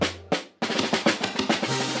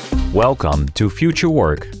Welcome to Future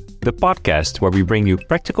Work, the podcast where we bring you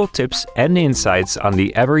practical tips and insights on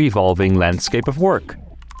the ever-evolving landscape of work.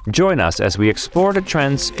 Join us as we explore the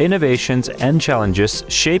trends, innovations, and challenges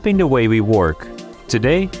shaping the way we work,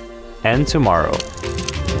 today and tomorrow.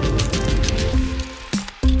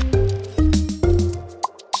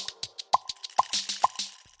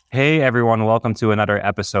 Hey everyone, welcome to another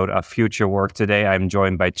episode of Future Work. Today I'm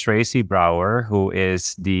joined by Tracy Brouwer, who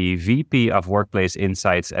is the VP of Workplace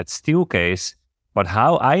Insights at Steelcase, but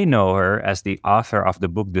how I know her as the author of the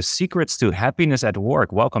book, The Secrets to Happiness at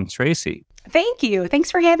Work. Welcome, Tracy. Thank you.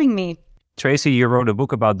 Thanks for having me. Tracy, you wrote a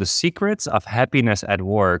book about the secrets of happiness at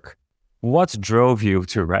work. What drove you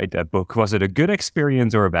to write that book? Was it a good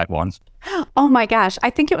experience or a bad one? Oh my gosh, I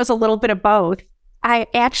think it was a little bit of both. I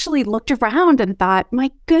actually looked around and thought,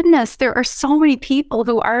 my goodness, there are so many people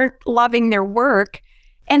who aren't loving their work.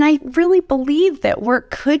 And I really believe that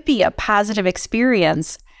work could be a positive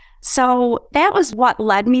experience. So that was what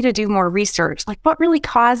led me to do more research. Like, what really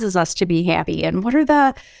causes us to be happy? And what are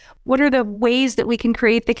the ways that we can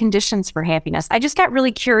create the conditions for happiness? I just got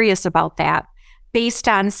really curious about that based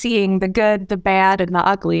on seeing the good, the bad, and the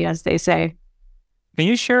ugly, as they say. Can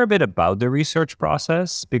you share a bit about the research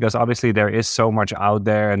process? Because obviously there is so much out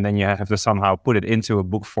there and then you have to somehow put it into a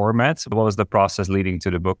book format. What was the process leading to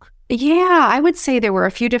the book? Yeah, I would say there were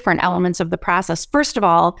a few different elements of the process. First of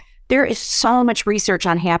all, there is so much research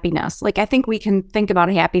on happiness. Like, I think we can think about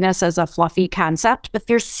happiness as a fluffy concept, but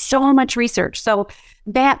there's so much research. So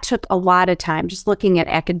that took a lot of time, just looking at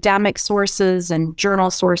academic sources and journal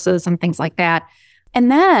sources and things like that. And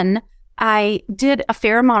then I did a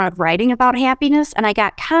fair amount of writing about happiness, and I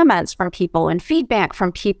got comments from people and feedback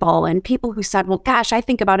from people and people who said, well, gosh, I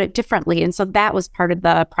think about it differently. And so that was part of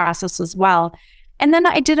the process as well. And then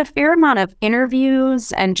I did a fair amount of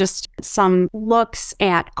interviews and just some looks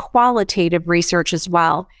at qualitative research as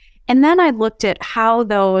well. And then I looked at how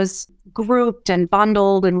those grouped and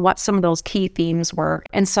bundled and what some of those key themes were.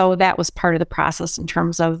 And so that was part of the process in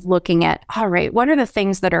terms of looking at, all right, what are the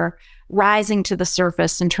things that are rising to the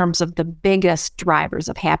surface in terms of the biggest drivers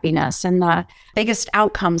of happiness and the biggest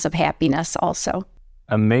outcomes of happiness also.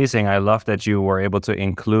 Amazing. I love that you were able to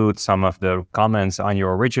include some of the comments on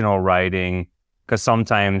your original writing, because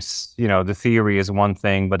sometimes, the theory is one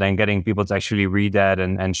thing, but then getting people to actually read that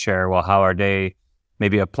and share, well, how are they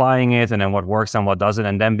maybe applying it, and then what works and what doesn't,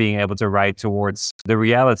 and then being able to write towards the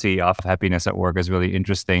reality of happiness at work is really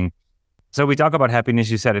interesting. So we talk about happiness.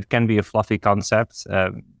 You said it can be a fluffy concept.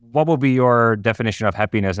 What will be your definition of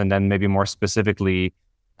happiness, and then maybe more specifically,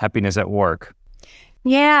 happiness at work?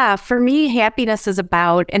 Yeah, for me, happiness is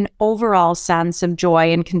about an overall sense of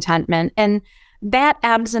joy and contentment, and that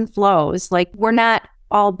ebbs and flows. Like, we're not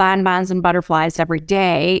all bonbons and butterflies every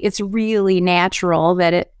day. It's really natural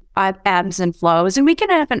that it ebbs and flows, and we can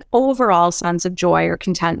have an overall sense of joy or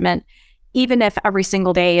contentment, even if every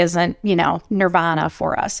single day isn't, nirvana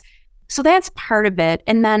for us. So that's part of it.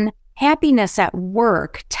 And then happiness at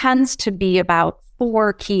work tends to be about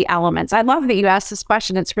 4 key elements. I love that you asked this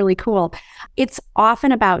question. It's really cool. It's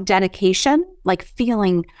often about dedication, like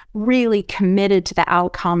feeling really committed to the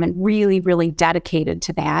outcome and really, really dedicated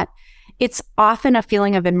to that. It's often a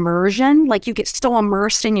feeling of immersion, like you get so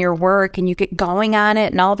immersed in your work and you get going on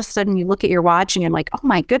it, and all of a sudden you look at your watch and you're like, oh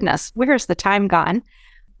my goodness, where's the time gone?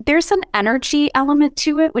 There's an energy element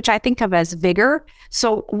to it, which I think of as vigor.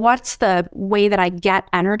 So what's the way that I get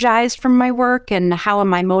energized from my work, and how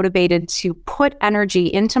am I motivated to put energy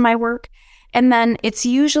into my work? And then it's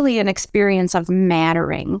usually an experience of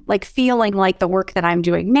mattering, like feeling like the work that I'm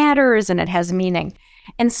doing matters and it has meaning.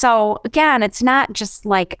 And so again, it's not just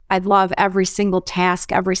like I love every single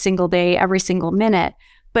task, every single day, every single minute,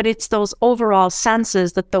 but it's those overall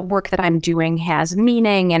senses that the work that I'm doing has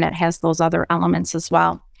meaning, and it has those other elements as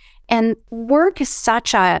well. And work is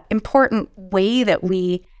such an important way that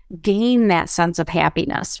we gain that sense of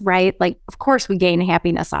happiness, right? Like, of course, we gain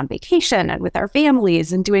happiness on vacation and with our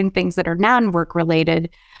families and doing things that are non-work related,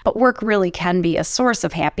 but work really can be a source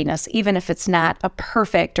of happiness, even if it's not a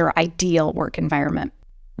perfect or ideal work environment.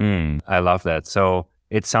 I love that. So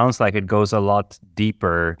it sounds like it goes a lot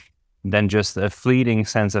deeper than just a fleeting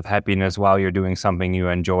sense of happiness while you're doing something you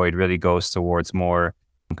enjoy. It really goes towards more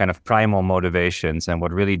kind of primal motivations and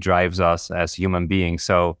what really drives us as human beings.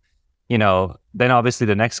 So, then obviously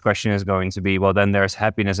the next question is going to be, well, then there's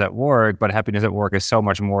happiness at work, but happiness at work is so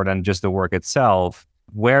much more than just the work itself.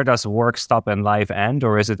 Where does work stop and life end,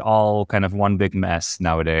 or is it all kind of one big mess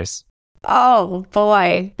nowadays? Oh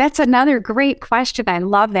boy, that's another great question. I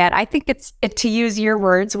love that. I think it's, to use your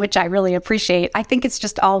words, which I really appreciate, I think it's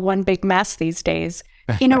just all one big mess these days.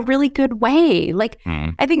 in a really good way. Like,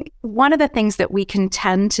 I think one of the things that we can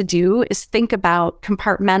tend to do is think about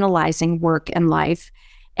compartmentalizing work and life.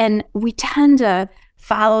 And we tend to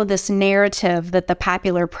follow this narrative that the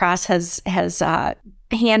popular press has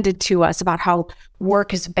handed to us about how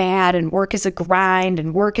work is bad and work is a grind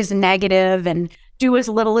and work is negative and do as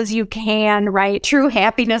little as you can, right? True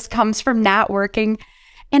happiness comes from not working.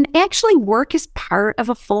 And actually, work is part of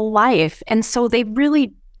a full life. And so they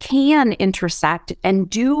really can intersect and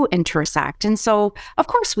do intersect. And so, of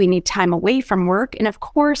course, we need time away from work. And of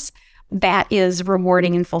course, that is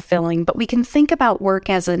rewarding and fulfilling. But we can think about work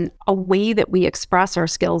as a way that we express our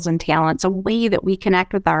skills and talents, a way that we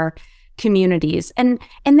connect with our communities. And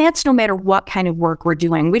that's no matter what kind of work we're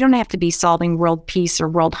doing. We don't have to be solving world peace or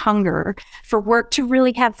world hunger for work to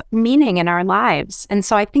really have meaning in our lives. And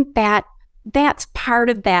so I think that's part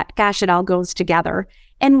of that. Gosh, it all goes together.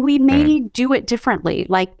 And we may do it differently.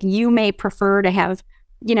 Like you may prefer to have,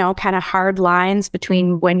 kind of hard lines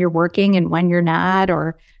between when you're working and when you're not,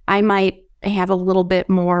 or I might have a little bit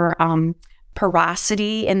more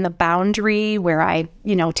porosity in the boundary where I,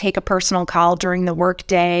 take a personal call during the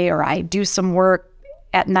workday, or I do some work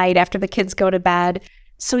at night after the kids go to bed.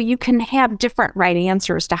 So you can have different right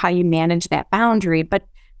answers to how you manage that boundary, but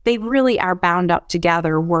they really are bound up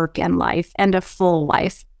together, work and life, and a full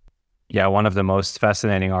life. Yeah, one of the most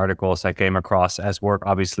fascinating articles I came across, as work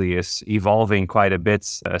obviously is evolving quite a bit,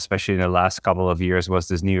 especially in the last couple of years, was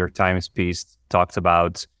this New York Times piece talked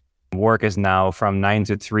about work is now from 9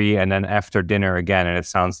 to 3 and then after dinner again. And it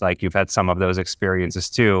sounds like you've had some of those experiences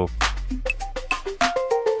too.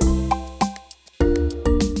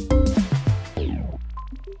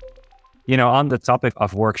 On the topic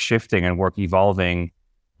of work shifting and work evolving,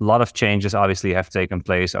 a lot of changes obviously have taken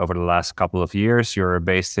place over the last couple of years. You're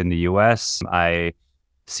based in the US. I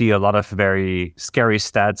see a lot of very scary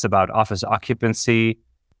stats about office occupancy.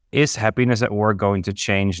 Is happiness at work going to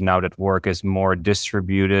change now that work is more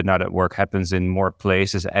distributed, now that work happens in more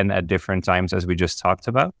places and at different times, as we just talked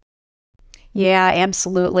about? Yeah,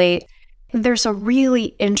 absolutely. There's a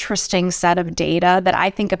really interesting set of data that I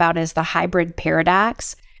think about as the hybrid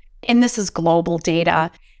paradox. And this is global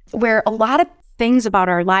data, where a lot of things about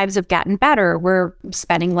our lives have gotten better. We're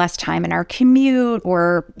spending less time in our commute,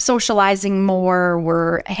 we're socializing more,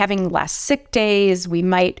 we're having less sick days, we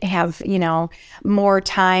might have, more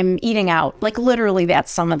time eating out. Like literally,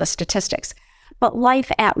 that's some of the statistics. But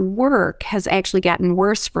life at work has actually gotten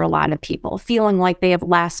worse for a lot of people, feeling like they have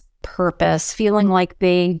less purpose, feeling like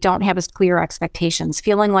they don't have as clear expectations,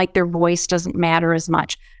 feeling like their voice doesn't matter as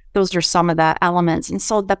much. Those are some of the elements. And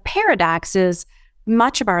so the paradox is,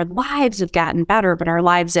 much of our lives have gotten better, but our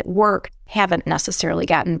lives at work haven't necessarily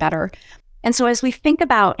gotten better. And so as we think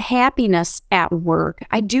about happiness at work,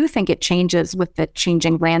 I do think it changes with the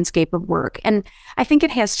changing landscape of work. And I think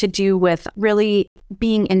it has to do with really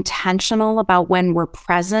being intentional about when we're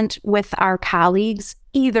present with our colleagues,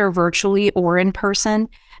 either virtually or in person,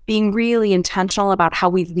 being really intentional about how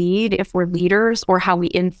we lead if we're leaders, or how we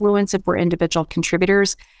influence if we're individual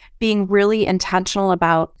contributors, being really intentional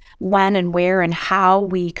about when and where and how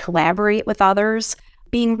we collaborate with others,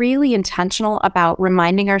 being really intentional about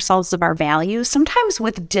reminding ourselves of our values. Sometimes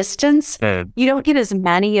with distance, you don't get as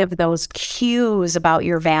many of those cues about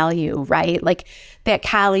your value, right? Like that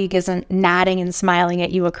colleague isn't nodding and smiling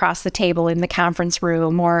at you across the table in the conference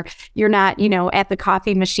room, or you're not, at the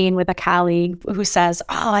coffee machine with a colleague who says,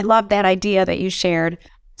 "Oh, I love that idea that you shared."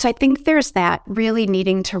 So I think there's that really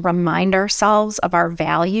needing to remind ourselves of our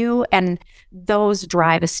value, and those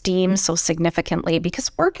drive esteem so significantly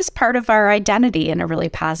because work is part of our identity in a really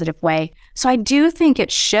positive way. So I do think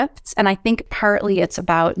it shifts, and I think partly it's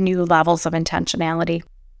about new levels of intentionality.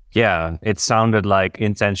 Yeah, it sounded like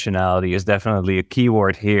intentionality is definitely a key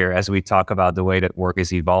word here as we talk about the way that work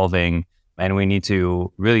is evolving. And we need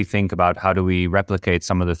to really think about how do we replicate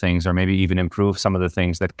some of the things, or maybe even improve some of the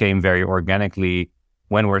things that came very organically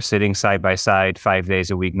when we're sitting side by side 5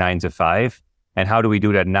 days a week, 9 to 5. And how do we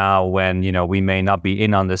do that now when, we may not be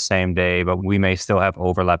in on the same day, but we may still have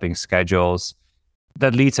overlapping schedules?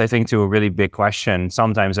 That leads, I think, to a really big question.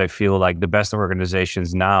 Sometimes I feel like the best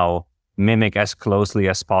organizations now mimic as closely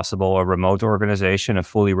as possible a remote organization, a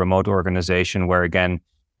fully remote organization where, again,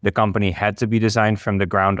 the company had to be designed from the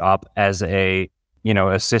ground up as a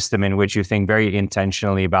system in which you think very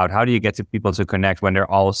intentionally about how do you get to people to connect when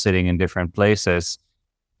they're all sitting in different places.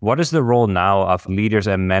 What is the role now of leaders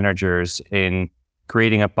and managers in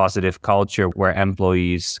creating a positive culture where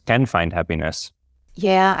employees can find happiness?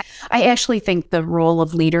 Yeah, I actually think the role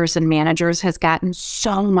of leaders and managers has gotten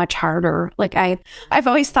so much harder. Like I've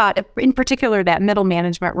always thought, in particular, that middle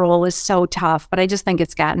management role is so tough, but I just think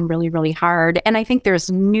it's gotten really, really hard. And I think there's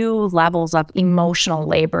new levels of emotional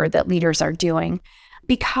labor that leaders are doing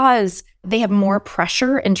because they have more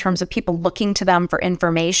pressure in terms of people looking to them for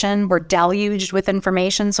information. We're deluged with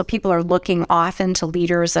information. So people are looking often to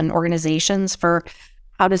leaders and organizations for,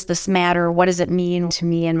 how does this matter? What does it mean to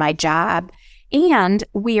me and my job? And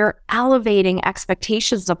we are elevating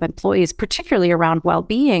expectations of employees, particularly around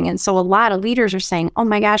well-being. And so a lot of leaders are saying, oh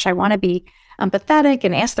my gosh, I want to be empathetic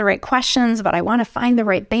and ask the right questions, but I want to find the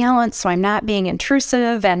right balance so I'm not being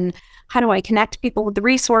intrusive. And how do I connect people with the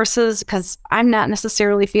resources? Because I'm not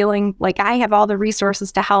necessarily feeling like I have all the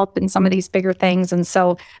resources to help in some of these bigger things. And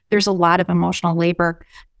so there's a lot of emotional labor.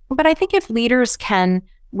 But I think if leaders can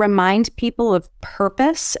remind people of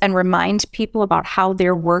purpose and remind people about how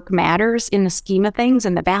their work matters in the scheme of things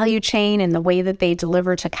and the value chain and the way that they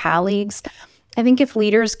deliver to colleagues. I think if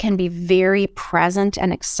leaders can be very present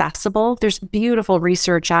and accessible, there's beautiful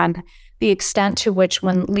research on the extent to which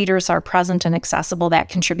when leaders are present and accessible, that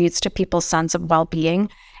contributes to people's sense of well-being.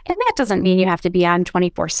 And that doesn't mean you have to be on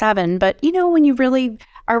 24/7, but when you really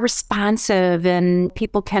are responsive and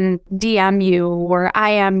people can DM you or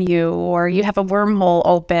IM you, or you have a wormhole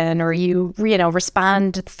open, or you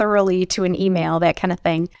respond thoroughly to an email, that kind of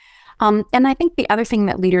thing. And I think the other thing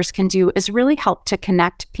that leaders can do is really help to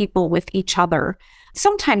connect people with each other.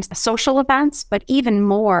 Sometimes social events, but even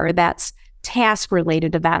more, that's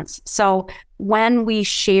task-related events. So when we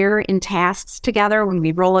share in tasks together, when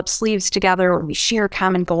we roll up sleeves together, or we share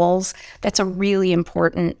common goals, that's a really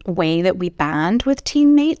important way that we bond with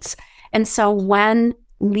teammates. And so when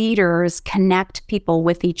leaders connect people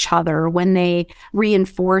with each other, when they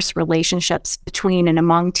reinforce relationships between and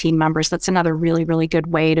among team members, that's another really, really good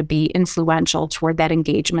way to be influential toward that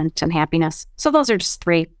engagement and happiness. So those are just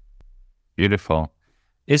three. Beautiful.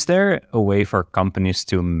 Is there a way for companies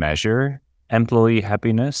to measure employee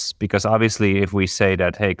happiness? Because obviously, if we say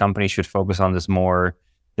that, hey, companies should focus on this more,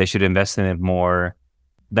 they should invest in it more,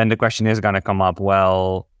 then the question is going to come up,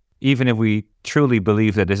 well, even if we truly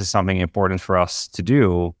believe that this is something important for us to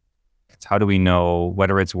do, how do we know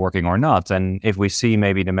whether it's working or not? And if we see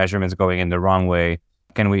maybe the measurements going in the wrong way,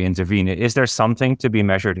 can we intervene? Is there something to be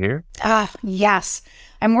measured here? Yes.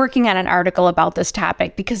 I'm working on an article about this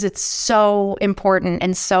topic because it's so important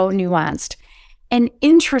and so nuanced. And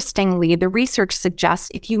interestingly, the research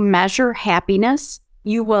suggests if you measure happiness,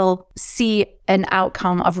 you will see an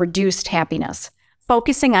outcome of reduced happiness.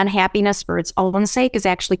 Focusing on happiness for its own sake is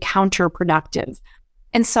actually counterproductive.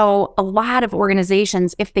 And so a lot of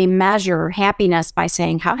organizations, if they measure happiness by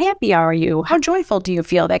saying, how happy are you? How joyful do you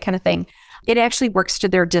feel? That kind of thing. It actually works to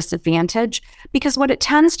their disadvantage, because what it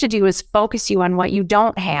tends to do is focus you on what you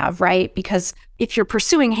don't have, right? Because if you're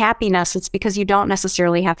pursuing happiness, it's because you don't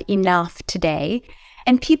necessarily have enough today.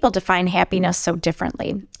 And people define happiness so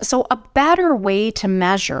differently. So a better way to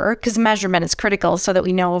measure, because measurement is critical so that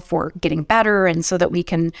we know if we're getting better and so that we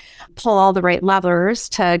can pull all the right levers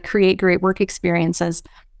to create great work experiences,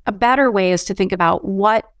 a better way is to think about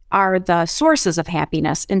what are the sources of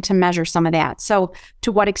happiness and to measure some of that. So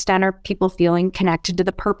to what extent are people feeling connected to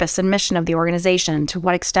the purpose and mission of the organization? To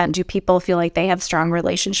what extent do people feel like they have strong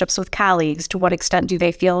relationships with colleagues? To what extent do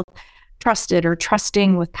they feel trusted or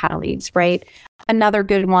trusting with colleagues, right? Another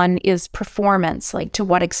good one is performance. Like, to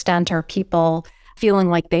what extent are people feeling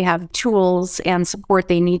like they have tools and support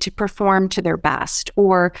they need to perform to their best?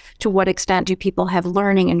 Or to what extent do people have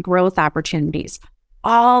learning and growth opportunities?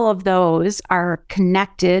 All of those are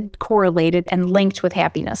connected, correlated, and linked with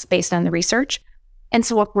happiness based on the research. And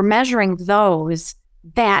so if we're measuring those,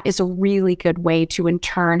 that is a really good way to, in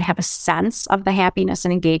turn, have a sense of the happiness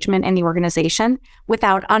and engagement in the organization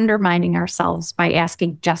without undermining ourselves by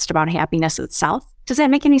asking just about happiness itself. Does that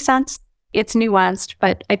make any sense? It's nuanced,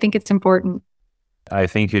 but I think it's important. I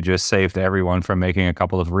think you just saved everyone from making a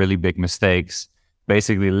couple of really big mistakes.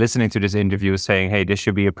 Basically listening to this interview saying, hey, this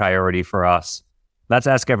should be a priority for us. Let's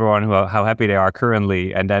ask everyone how happy they are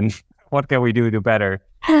currently, and then what can we do to better?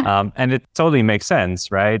 And it totally makes sense,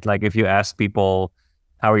 right? Like, if you ask people,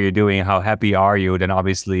 how are you doing? How happy are you? Then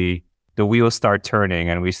obviously the wheels start turning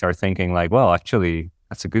and we start thinking like, well, actually,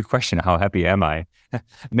 that's a good question. How happy am I?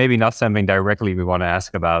 Maybe not something directly we want to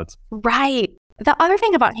ask about. Right. The other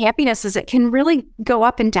thing about happiness is it can really go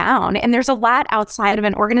up and down. And there's a lot outside of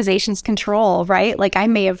an organization's control, right? Like, I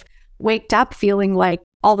may have waked up feeling like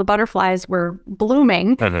all the butterflies were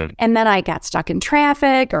blooming. And then I got stuck in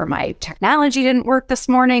traffic, or my technology didn't work this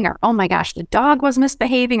morning, or, oh my gosh, the dog was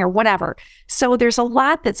misbehaving, or whatever. So there's a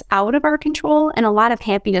lot that's out of our control, and a lot of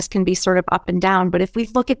happiness can be sort of up and down. But if we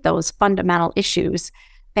look at those fundamental issues,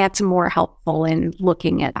 that's more helpful in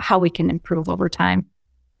looking at how we can improve over time.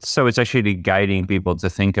 So it's actually guiding people to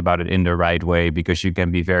think about it in the right way, because you can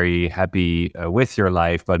be very happy with your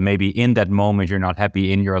life, but maybe in that moment, you're not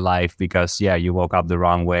happy in your life because, you woke up the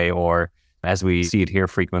wrong way, or as we see it here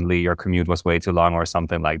frequently, your commute was way too long or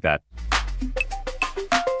something like that.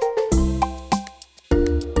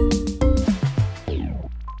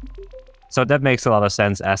 So that makes a lot of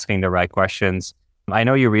sense, asking the right questions. I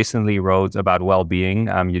know you recently wrote about well-being.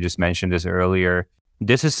 You just mentioned this earlier.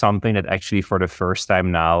 This is something that actually for the first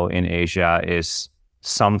time now in Asia is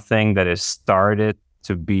something that is started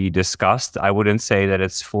to be discussed. I wouldn't say that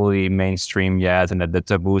it's fully mainstream yet and that the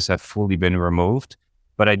taboos have fully been removed,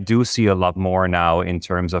 but I do see a lot more now in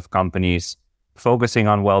terms of companies focusing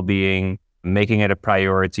on well-being, making it a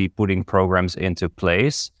priority, putting programs into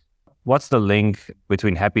place. What's the link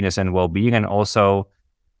between happiness and well-being? And also,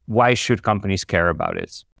 why should companies care about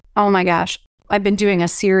it? Oh my gosh. I've been doing a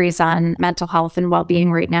series on mental health and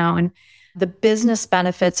well-being right now, and the business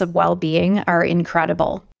benefits of well-being are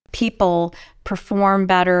incredible. People perform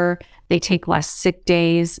better, they take less sick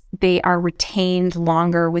days, they are retained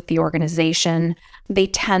longer with the organization, they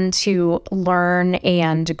tend to learn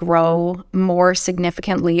and grow more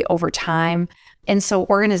significantly over time. And so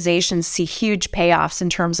organizations see huge payoffs in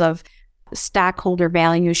terms of stockholder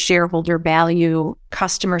value, shareholder value,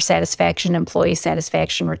 customer satisfaction, employee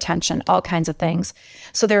satisfaction, retention, all kinds of things.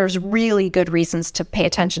 So there's really good reasons to pay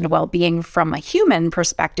attention to well-being from a human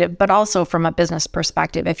perspective, but also from a business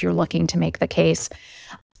perspective if you're looking to make the case.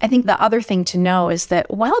 I think the other thing to know is that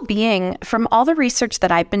well-being, from all the research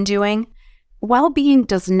that I've been doing, well-being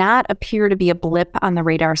does not appear to be a blip on the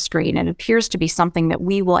radar screen. It appears to be something that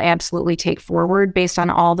we will absolutely take forward based on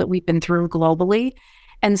all that we've been through globally.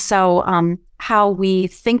 And so how we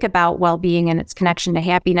think about well-being and its connection to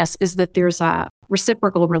happiness is that there's a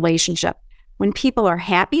reciprocal relationship. When people are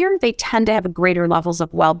happier, they tend to have greater levels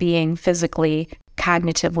of well-being physically,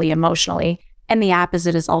 cognitively, emotionally, and the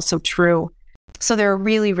opposite is also true. So there are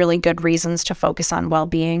really, really good reasons to focus on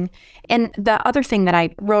well-being. And the other thing that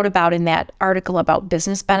I wrote about in that article about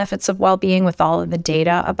business benefits of well-being with all of the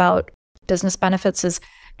data about business benefits is,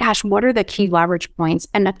 gosh, what are the key leverage points?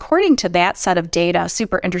 And according to that set of data,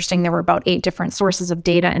 super interesting, there were about 8 different sources of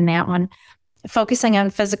data in that one. Focusing on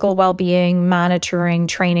physical well-being, monitoring,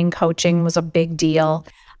 training, coaching was a big deal.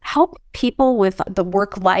 Help people with the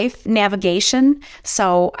work-life navigation,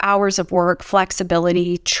 so hours of work,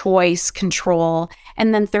 flexibility, choice, control.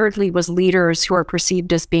 And then thirdly was leaders who are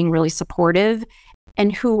perceived as being really supportive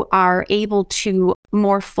and who are able to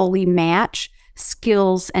more fully match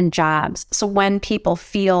skills and jobs. So when people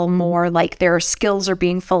feel more like their skills are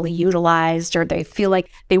being fully utilized, or they feel like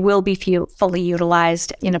they will be fully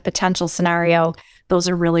utilized in a potential scenario, those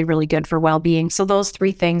are really, really good for well-being. So those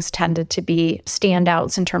 3 things tended to be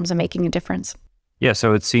standouts in terms of making a difference. Yeah,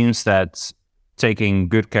 so it seems that taking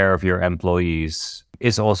good care of your employees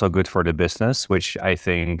is also good for the business, which I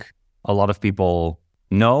think a lot of people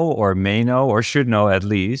know or may know or should know at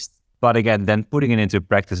least. But again, then putting it into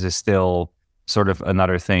practice is still sort of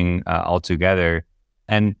another thing altogether.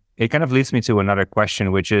 And it kind of leads me to another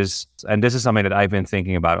question, which is, and this is something that I've been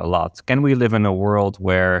thinking about a lot. Can we live in a world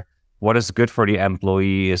where what is good for the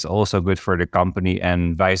employee is also good for the company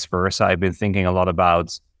and vice versa? I've been thinking a lot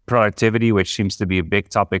about productivity, which seems to be a big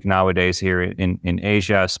topic nowadays here in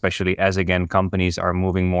Asia, especially as, again, companies are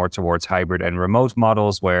moving more towards hybrid and remote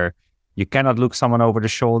models where you cannot look someone over the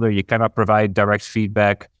shoulder, you cannot provide direct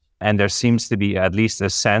feedback. And there seems to be at least a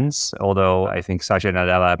sense, although I think Satya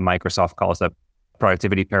Nadella at Microsoft calls that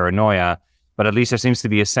productivity paranoia, but at least there seems to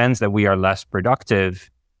be a sense that we are less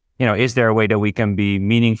productive. Is there a way that we can be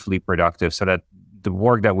meaningfully productive so that the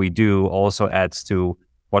work that we do also adds to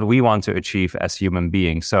what we want to achieve as human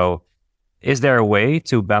beings? So is there a way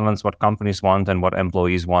to balance what companies want and what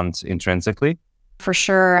employees want intrinsically? For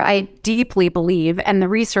sure. I deeply believe, and the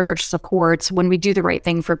research supports, when we do the right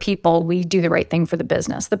thing for people, we do the right thing for the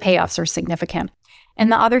business. The payoffs are significant.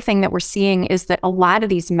 And the other thing that we're seeing is that a lot of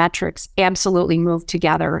these metrics absolutely move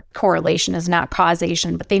together. Correlation is not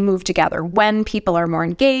causation, but they move together. When people are more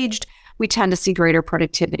engaged, we tend to see greater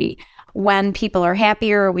productivity. When people are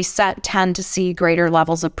happier, we tend to see greater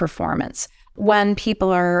levels of performance. When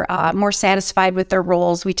people are more satisfied with their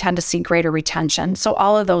roles, we tend to see greater retention. So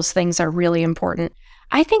all of those things are really important.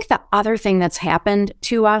 I think the other thing that's happened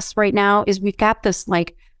to us right now is we've got this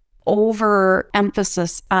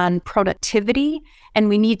overemphasis on productivity, and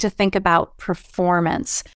we need to think about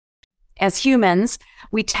performance. As humans,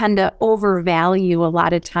 we tend to overvalue a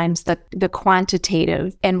lot of times the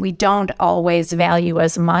quantitative, and we don't always value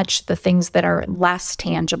as much the things that are less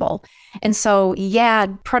tangible. And so, yeah,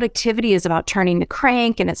 productivity is about turning the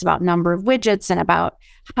crank, and it's about number of widgets and about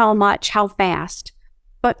how much, how fast.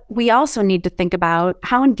 But we also need to think about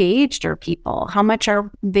how engaged are people? How much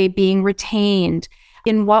are they being retained?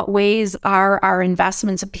 In what ways are our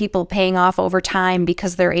investments of people paying off over time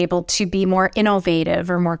because they're able to be more innovative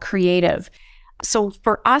or more creative? So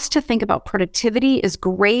for us to think about productivity is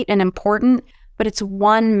great and important, but it's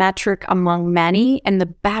one metric among many, and the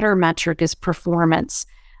better metric is performance.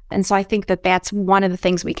 And so I think that that's one of the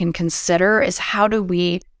things we can consider is how do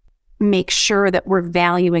we make sure that we're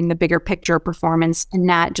valuing the bigger picture of performance and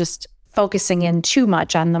not just focusing in too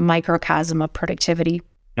much on the microcosm of productivity.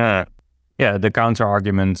 Yeah, the counter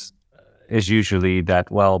argument is usually that,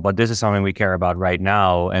 well, but this is something we care about right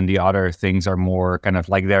now. And the other things are more kind of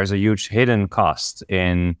like there's a huge hidden cost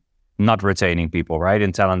in not retaining people, right?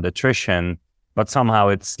 In talent attrition, but somehow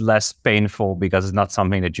it's less painful because it's not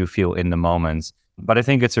something that you feel in the moment. But I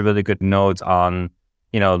think it's a really good note on,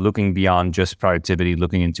 looking beyond just productivity,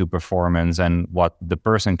 looking into performance and what the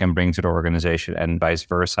person can bring to the organization and vice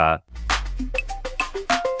versa.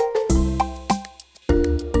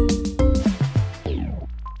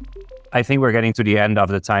 I think we're getting to the end of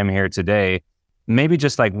the time here today. Maybe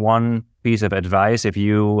just like one piece of advice, if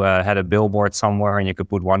you had a billboard somewhere and you could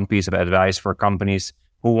put one piece of advice for companies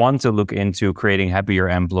who want to look into creating happier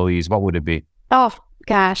employees, what would it be? Oh,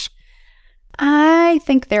 gosh. I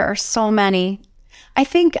think there are so many. I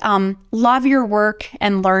think love your work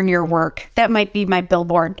and learn your work. That might be my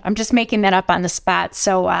billboard. I'm just making that up on the spot.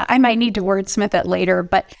 So I might need to wordsmith it later.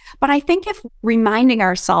 But I think if reminding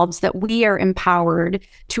ourselves that we are empowered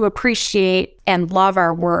to appreciate and love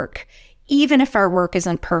our work, even if our work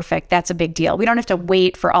isn't perfect, that's a big deal. We don't have to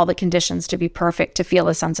wait for all the conditions to be perfect to feel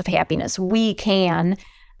a sense of happiness. We can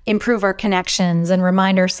improve our connections and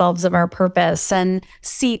remind ourselves of our purpose and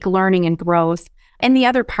seek learning and growth. And the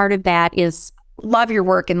other part of that is love your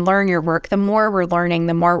work and learn your work. The more we're learning,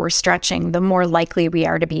 the more we're stretching, the more likely we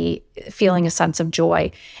are to be feeling a sense of joy.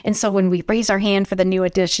 And so when we raise our hand for the new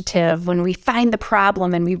initiative, when we find the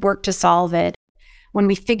problem and we work to solve it, when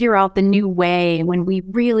we figure out the new way, when we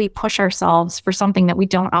really push ourselves for something that we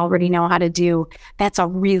don't already know how to do, that's a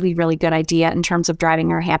really, really good idea in terms of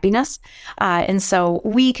driving our happiness. And so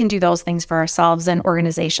we can do those things for ourselves, and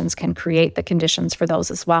organizations can create the conditions for those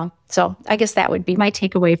as well. So I guess that would be my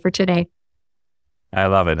takeaway for today. I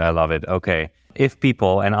love it. Okay. If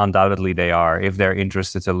people, and undoubtedly they are, if they're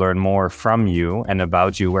interested to learn more from you and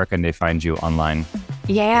about you, where can they find you online?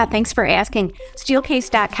 Yeah, thanks for asking.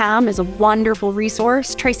 Steelcase.com is a wonderful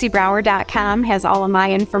resource. TracyBrower.com has all of my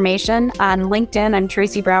information. On LinkedIn, I'm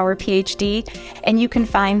Tracy Brower, PhD, and you can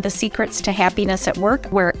find The Secrets to Happiness at Work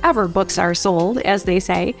wherever books are sold, as they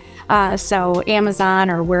say. So Amazon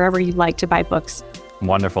or wherever you'd like to buy books.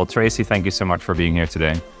 Wonderful. Tracy, thank you so much for being here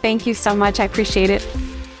today. Thank you so much. I appreciate it.